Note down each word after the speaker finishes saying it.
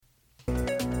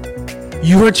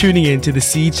You are tuning in to the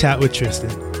Seed Chat with Tristan,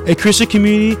 a Christian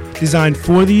community designed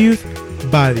for the youth,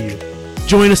 by the youth.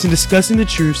 Join us in discussing the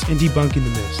truths and debunking the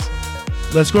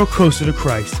myths. Let's grow closer to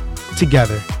Christ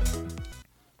together.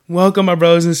 Welcome, my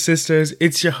brothers and sisters.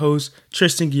 It's your host,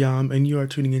 Tristan Guillaume, and you are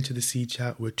tuning into the Seed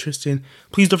Chat with Tristan.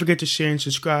 Please don't forget to share and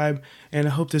subscribe, and I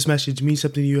hope this message means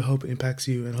something to you. I hope it impacts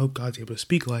you, and I hope God's able to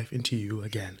speak life into you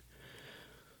again.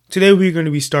 Today, we're going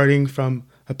to be starting from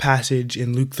a passage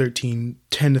in Luke 13,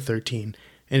 10-13,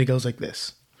 and it goes like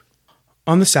this.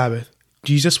 On the Sabbath,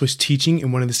 Jesus was teaching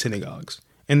in one of the synagogues,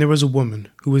 and there was a woman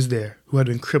who was there who had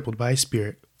been crippled by a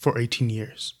spirit for 18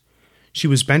 years. She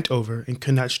was bent over and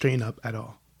could not straighten up at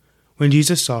all. When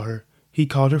Jesus saw her, he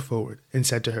called her forward and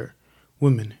said to her,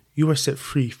 "Woman, you are set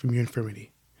free from your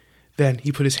infirmity." Then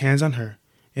he put his hands on her,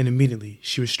 and immediately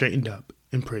she was straightened up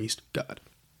and praised God.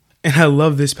 And I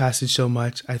love this passage so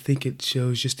much. I think it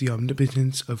shows just the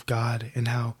omnipotence of God and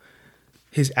how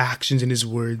his actions and his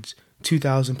words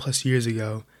 2,000 plus years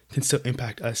ago can still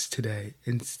impact us today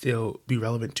and still be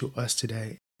relevant to us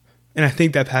today. And I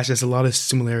think that passage has a lot of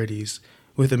similarities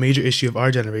with a major issue of our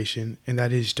generation, and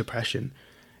that is depression.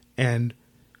 And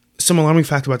some alarming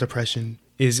fact about depression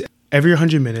is every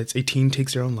 100 minutes, a teen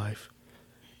takes their own life.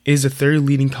 It is the third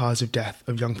leading cause of death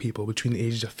of young people between the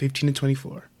ages of 15 and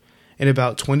 24. And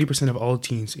about 20% of all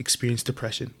teens experience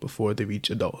depression before they reach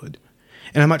adulthood.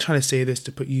 And I'm not trying to say this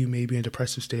to put you maybe in a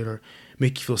depressive state or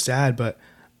make you feel sad, but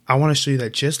I want to show you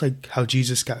that just like how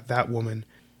Jesus got that woman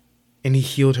and he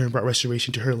healed her and brought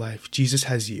restoration to her life, Jesus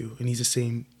has you, and he's the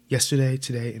same yesterday,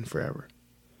 today, and forever.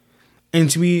 And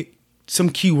to me, some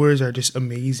key words are just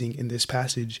amazing in this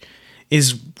passage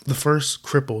is the first,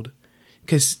 crippled,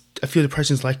 because I feel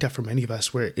depression is like that for many of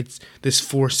us, where it's this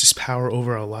force, this power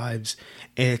over our lives,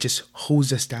 and it just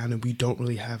holds us down, and we don't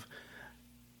really have,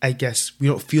 we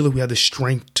don't feel like we have the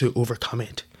strength to overcome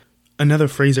it. Another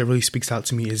phrase that really speaks out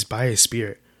to me is by his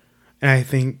spirit. And I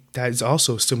think that is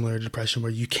also similar to depression,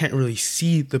 where you can't really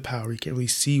see the power, you can't really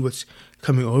see what's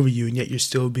coming over you, and yet you're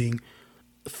still being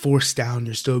forced down,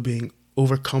 you're still being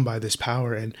overcome by this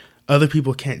power, and other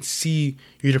people can't see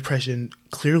your depression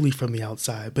clearly from the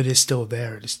outside, but it's still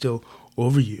there, it's still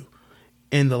over you.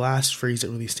 And the last phrase that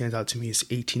really stands out to me is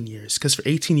 18 years, because for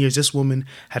 18 years, this woman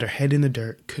had her head in the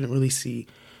dirt, couldn't really see,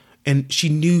 and she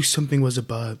knew something was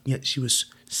above, yet she was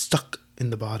stuck in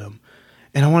the bottom.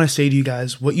 And I want to say to you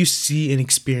guys, what you see and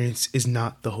experience is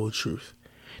not the whole truth.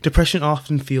 Depression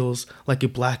often feels like a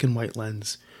black and white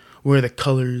lens, where the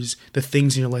colors, the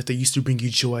things in your life that used to bring you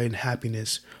joy and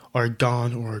happiness are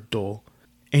gone or are dull,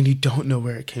 and you don't know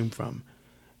where it came from.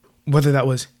 Whether that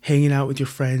was hanging out with your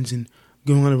friends and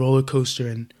going on a roller coaster,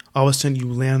 and all of a sudden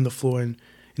you land on the floor and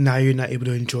now you're not able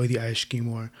to enjoy the ice cream,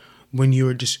 or when you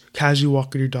were just casually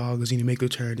walking your dogs and you make a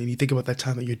turn and you think about that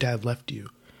time that your dad left you.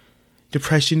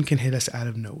 Depression can hit us out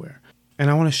of nowhere.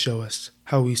 And I want to show us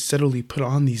how we subtly put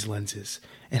on these lenses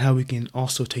and how we can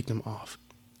also take them off.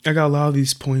 I got a lot of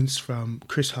these points from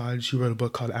Chris Hodge, who wrote a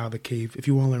book called Out of the Cave. If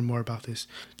you want to learn more about this,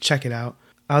 check it out.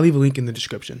 I'll leave a link in the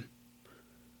description.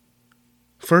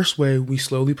 First way we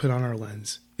slowly put on our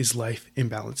lens is life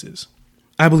imbalances.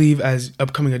 I believe as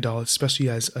upcoming adults, especially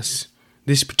as us,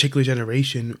 this particular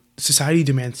generation, society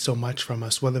demands so much from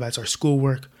us, whether that's our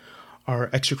schoolwork, our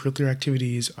extracurricular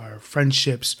activities, our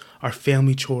friendships, our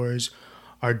family chores,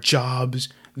 our jobs.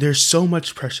 There's so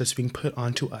much pressure that's being put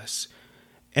onto us.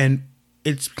 And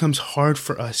it becomes hard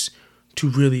for us to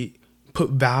really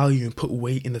put value and put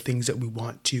weight in the things that we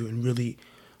want to, and really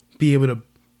be able to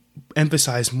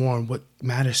emphasize more on what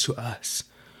matters to us.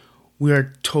 We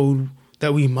are told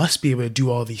that we must be able to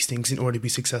do all these things in order to be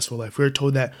successful in life. We are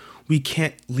told that we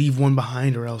can't leave one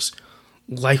behind or else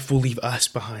life will leave us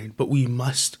behind. But we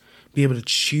must be able to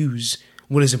choose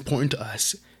what is important to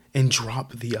us and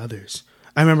drop the others.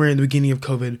 I remember in the beginning of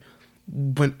COVID,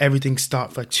 when everything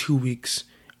stopped for like 2 weeks,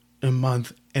 a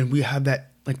month, and we have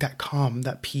that calm,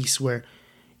 that peace where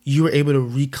you were able to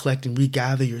recollect and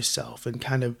regather yourself and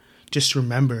kind of just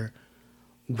remember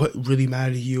what really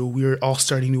mattered to you. We were all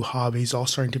starting new hobbies, all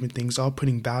starting different things, all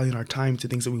putting value in our time to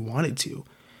things that we wanted to.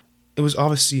 It was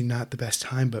obviously not the best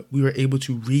time, but we were able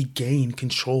to regain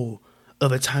control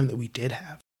of the time that we did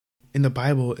have. In the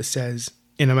Bible, it says,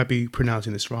 and I might be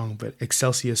pronouncing this wrong, but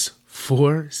Excelsius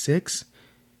 4:6,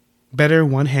 better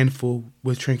one handful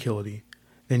with tranquility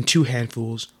than 2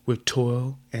 handfuls with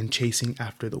toil and chasing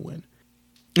after the wind.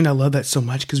 And I love that so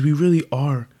much, because we really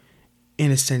are,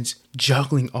 in a sense,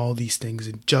 juggling all these things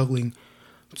and juggling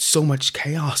so much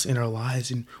chaos in our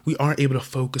lives, and we aren't able to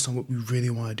focus on what we really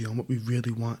want to do, on what we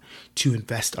really want to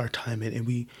invest our time in. And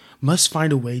we must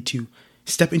find a way to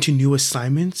step into new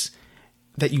assignments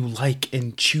that you like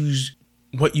and choose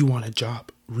what you want to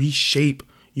drop reshape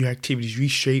your activities,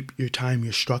 reshape your time,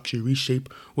 your structure,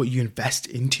 reshape what you invest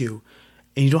into.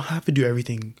 And you don't have to do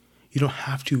everything. You don't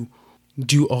have to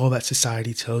do all that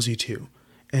society tells you to.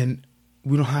 And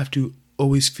we don't have to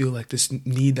always feel like this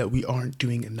need that we aren't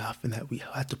doing enough and that we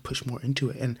have to push more into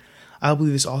it. And I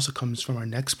believe this also comes from our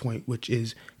next point, which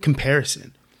is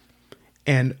comparison.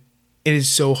 And it is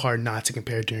so hard not to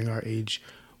compare during our age.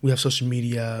 We have social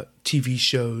media, TV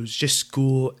shows, just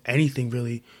school, anything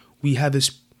really. We have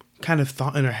this kind of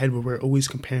thought in our head where we're always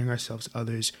comparing ourselves to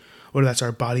others, whether that's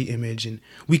our body image. And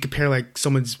we compare like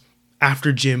someone's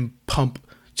after gym pump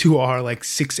to our like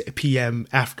 6 p.m.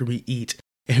 after we eat.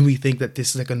 And we think that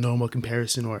this is like a normal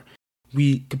comparison, or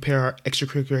we compare our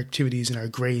extracurricular activities and our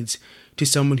grades to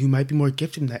someone who might be more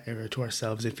gifted in that area to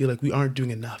ourselves and feel like we aren't doing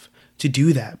enough to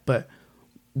do that. But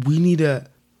we need to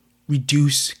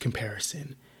reduce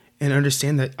comparison and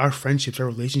understand that our friendships, our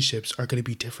relationships are going to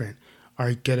be different,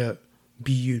 are going to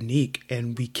be unique,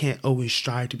 and we can't always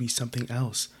strive to be something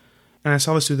else. And I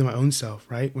saw this within my own self,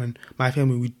 right? When my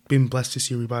family, we'd been blessed this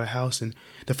year, we bought a house, and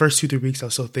the first 2-3 weeks I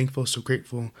was so thankful, so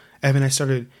grateful. And then I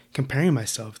started comparing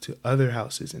myself to other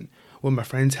houses and what my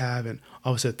friends have, and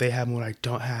also what they have and what I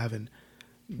don't have. And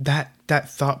that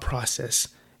thought process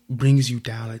brings you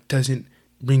down. It doesn't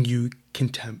bring you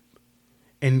contempt.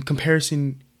 And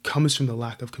comparison comes from the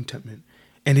lack of contentment.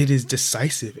 And it is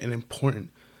decisive and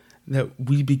important that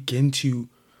we begin to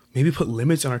maybe put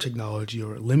limits on our technology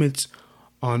or limits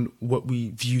on what we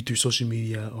view through social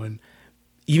media, and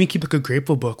even keep like a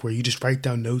grateful book where you just write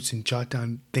down notes and jot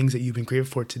down things that you've been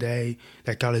grateful for today,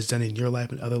 that God has done in your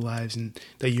life and other lives, and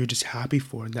that you're just happy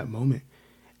for in that moment.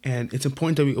 And it's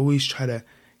important that we always try to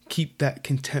keep that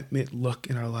contentment look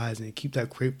in our lives and keep that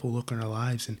grateful look in our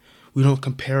lives. And we don't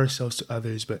compare ourselves to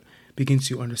others, but begin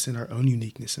to understand our own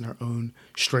uniqueness and our own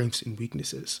strengths and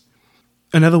weaknesses.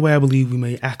 Another way I believe we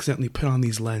may accidentally put on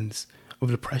these lens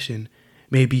of depression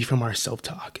may be from our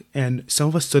self-talk. And some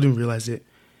of us still didn't realize it,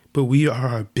 but we are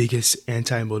our biggest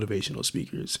anti-motivational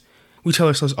speakers. We tell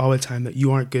ourselves all the time that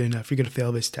you aren't good enough, you're going to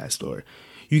fail this test, or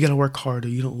you got to work harder,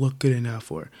 you don't look good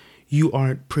enough, or you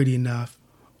aren't pretty enough,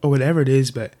 or whatever it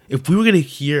is. But if we were going to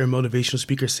hear a motivational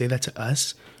speaker say that to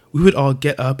us, we would all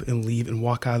get up and leave and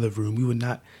walk out of the room. We would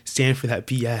not stand for that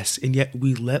BS, and yet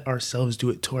we let ourselves do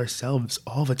it to ourselves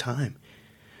all the time.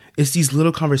 It's these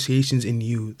little conversations in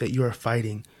you that you are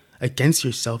fighting against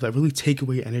yourself that really take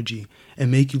away your energy and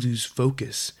make you lose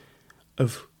focus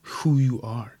of who you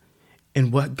are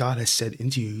and what God has said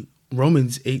into you.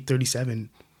 Romans 8:37,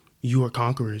 you are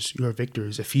conquerors, you are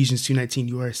victors. Ephesians 2:19,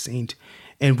 you are a saint.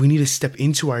 And we need to step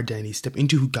into our identity, step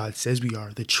into who God says we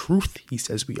are, the truth he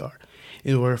says we are,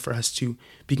 in order for us to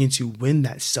begin to win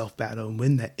that self-battle and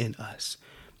win that in us.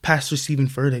 Pastor Stephen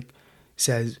Furtick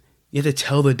says, you have to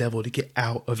tell the devil to get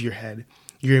out of your head.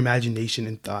 Your imagination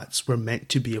and thoughts were meant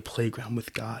to be a playground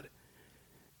with God.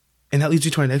 And that leads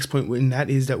you to our next point, and that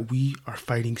is that we are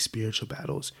fighting spiritual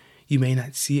battles. You may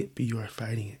not see it, but you are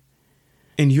fighting it.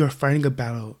 And you are fighting a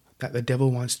battle that the devil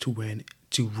wants to win,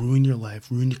 to ruin your life,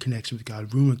 ruin your connection with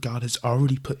God, ruin what God has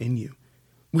already put in you.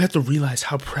 We have to realize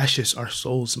how precious our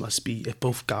souls must be if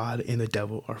both God and the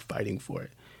devil are fighting for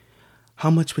it. How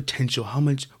much potential, how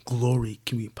much glory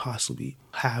can we possibly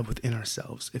have within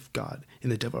ourselves if God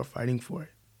and the devil are fighting for it?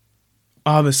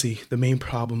 Obviously, the main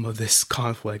problem of this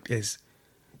conflict is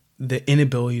the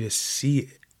inability to see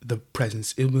the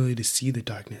presence, inability to see the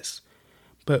darkness.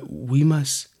 But we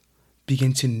must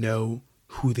begin to know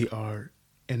who they are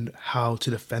and how to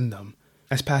defend them.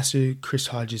 As Pastor Chris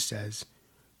Hodges says,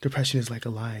 depression is like a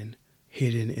lion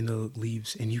hidden in the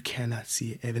leaves, and you cannot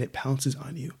see it, and it pounces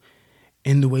on you.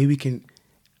 And the way we can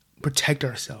protect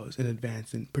ourselves in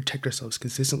advance and protect ourselves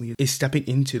consistently is stepping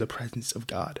into the presence of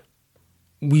God.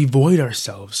 We void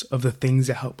ourselves of the things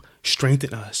that help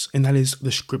strengthen us, and that is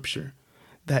the scripture.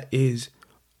 That is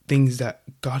things that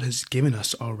God has given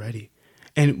us already.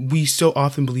 And we so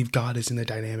often believe God is in the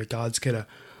dynamic. God's going to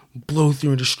blow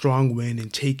through into strong wind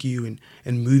and take you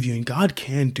and move you. And God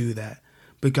can do that.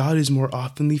 But God is more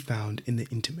oftenly found in the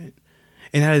intimate.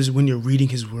 And that is when you're reading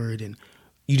his word and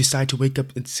you decide to wake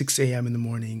up at 6 a.m. in the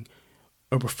morning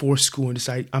or before school and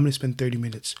decide, I'm going to spend 30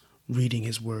 minutes reading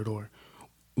his word. Or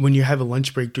when you have a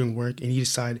lunch break during work and you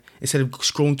decide, instead of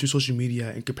scrolling through social media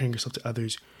and comparing yourself to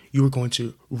others, you are going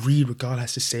to read what God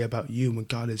has to say about you and what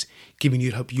God is giving you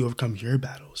to help you overcome your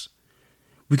battles.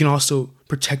 We can also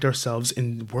protect ourselves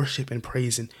in worship and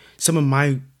praise. And some of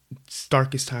my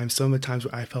darkest times, some of the times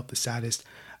where I felt the saddest,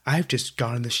 I've just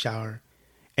gone in the shower,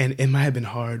 and it might have been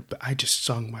hard, but I just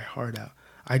sung my heart out.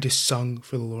 I just sung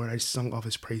for the Lord. I sung all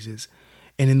his praises.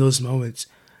 And in those moments,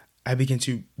 I begin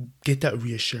to get that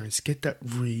reassurance, get that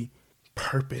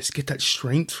purpose, get that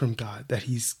strength from God that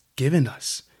he's given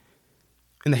us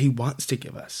and that he wants to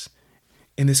give us.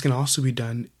 And this can also be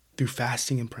done through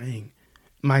fasting and praying.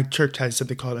 My church has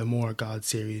something called a More God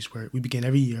series where we begin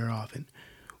every year off and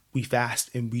we fast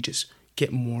and we just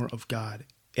get more of God.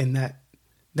 And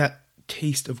that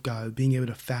taste of God, being able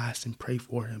to fast and pray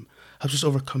for him, helps us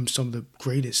overcome some of the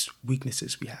greatest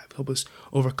weaknesses we have, help us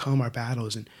overcome our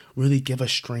battles and really give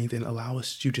us strength and allow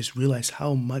us to just realize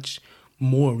how much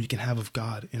more we can have of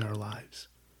God in our lives.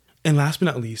 And last but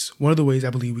not least, one of the ways I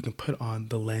believe we can put on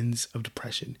the lens of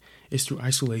depression is through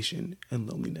isolation and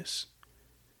loneliness.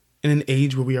 In an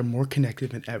age where we are more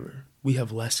connected than ever, we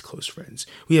have less close friends.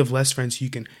 We have less friends you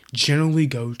can generally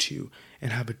go to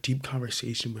and have a deep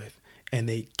conversation with, and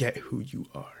they get who you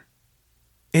are.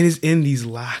 And it's in these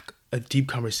lack of deep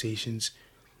conversations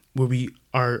where we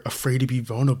are afraid to be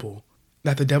vulnerable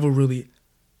that the devil really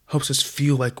helps us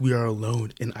feel like we are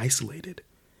alone and isolated.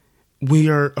 We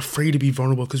are afraid to be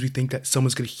vulnerable because we think that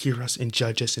someone's going to hear us and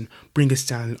judge us and bring us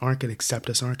down and aren't going to accept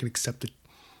us, aren't going to accept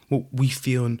what we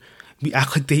feel. And we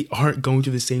act like they aren't going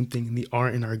through the same thing and they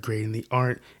aren't in our grade and they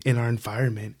aren't in our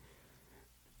environment.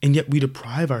 And yet we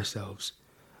deprive ourselves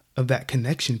of that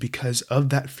connection because of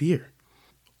that fear.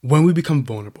 When we become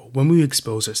vulnerable, when we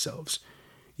expose ourselves,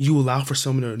 you allow for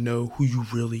someone to know who you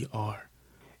really are.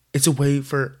 It's a way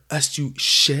for us to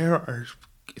share our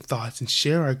thoughts and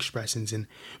share our expressions, and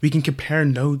we can compare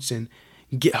notes and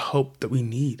get help that we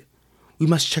need. We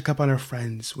must check up on our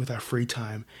friends with our free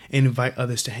time and invite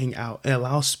others to hang out and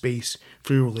allow space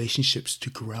for your relationships to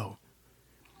grow.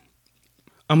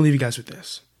 I'm going to leave you guys with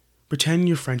this. Pretend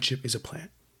your friendship is a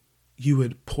plant. You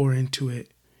would pour into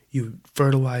it, you would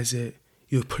fertilize it,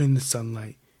 you would put it in the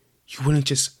sunlight. You wouldn't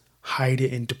just hide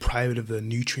it and deprive it of the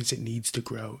nutrients it needs to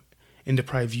grow and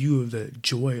deprive you of the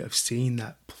joy of seeing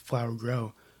that flower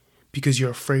grow because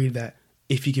you're afraid that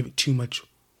if you give it too much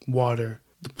water,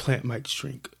 the plant might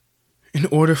shrink. In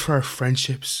order for our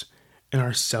friendships and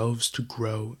ourselves to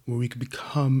grow, where we can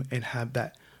become and have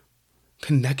that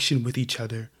connection with each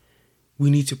other, we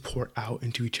need to pour out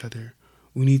into each other.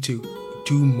 We need to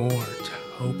do more to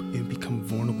help and become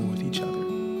vulnerable with each other.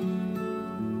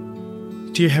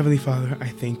 Dear Heavenly Father, I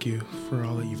thank you for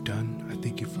all that you've done. I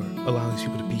thank you for allowing these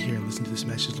people to be here and listen to this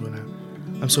message, Lord.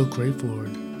 I'm so grateful,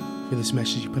 Lord, for this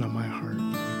message you put on my heart.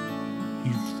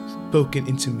 You've spoken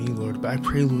into me, Lord, but I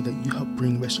pray, Lord, that you help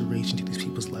bring restoration to these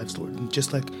people's lives, Lord. And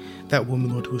just like that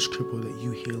woman, Lord, who was crippled, that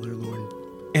you heal her, Lord.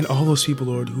 And all those people,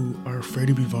 Lord, who are afraid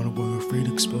to be vulnerable and afraid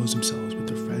to expose themselves with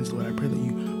their friends, Lord, I pray that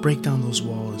you break down those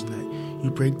walls and that you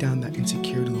break down that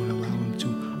insecurity, Lord, and allow them to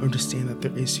understand that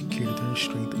there is security, there is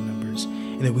strength in numbers,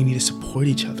 and that we need to support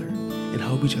each other and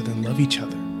help each other and love each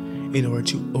other in order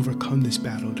to overcome this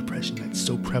battle of depression that's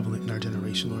so prevalent in our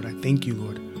generation, Lord. I thank you,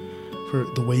 Lord, for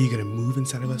the way you're going to move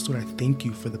inside of us, Lord. I thank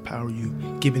you for the power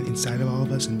you've given inside of all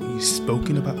of us and what you've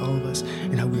spoken about all of us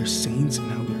and how we are saints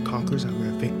and how we are conquerors, how we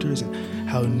are victors, and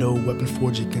how no weapon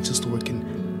forged against us, Lord,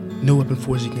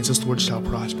 shall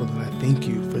prosper, Lord. I thank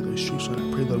you for those truths, Lord.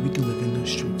 I pray, Lord, we can live in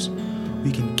those truths.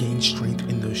 We can gain strength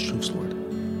in those truths, Lord.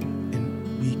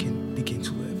 And we can begin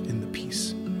to live in the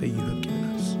peace that you have given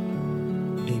us.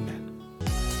 Amen.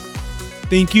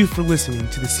 Thank you for listening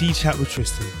to the C Chat with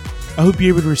Tristan. I hope you're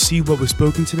able to receive what was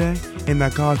spoken today and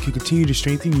that God can continue to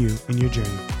strengthen you in your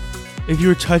journey. If you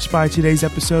were touched by today's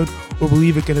episode or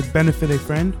believe it could benefit a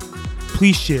friend,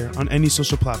 please share on any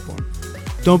social platform.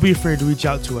 Don't be afraid to reach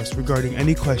out to us regarding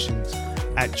any questions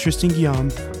at Tristan Guillaume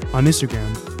on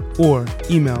Instagram or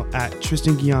email at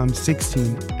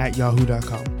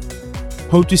tristanguillaume16@yahoo.com.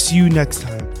 Hope to see you next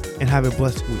time and have a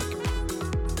blessed week.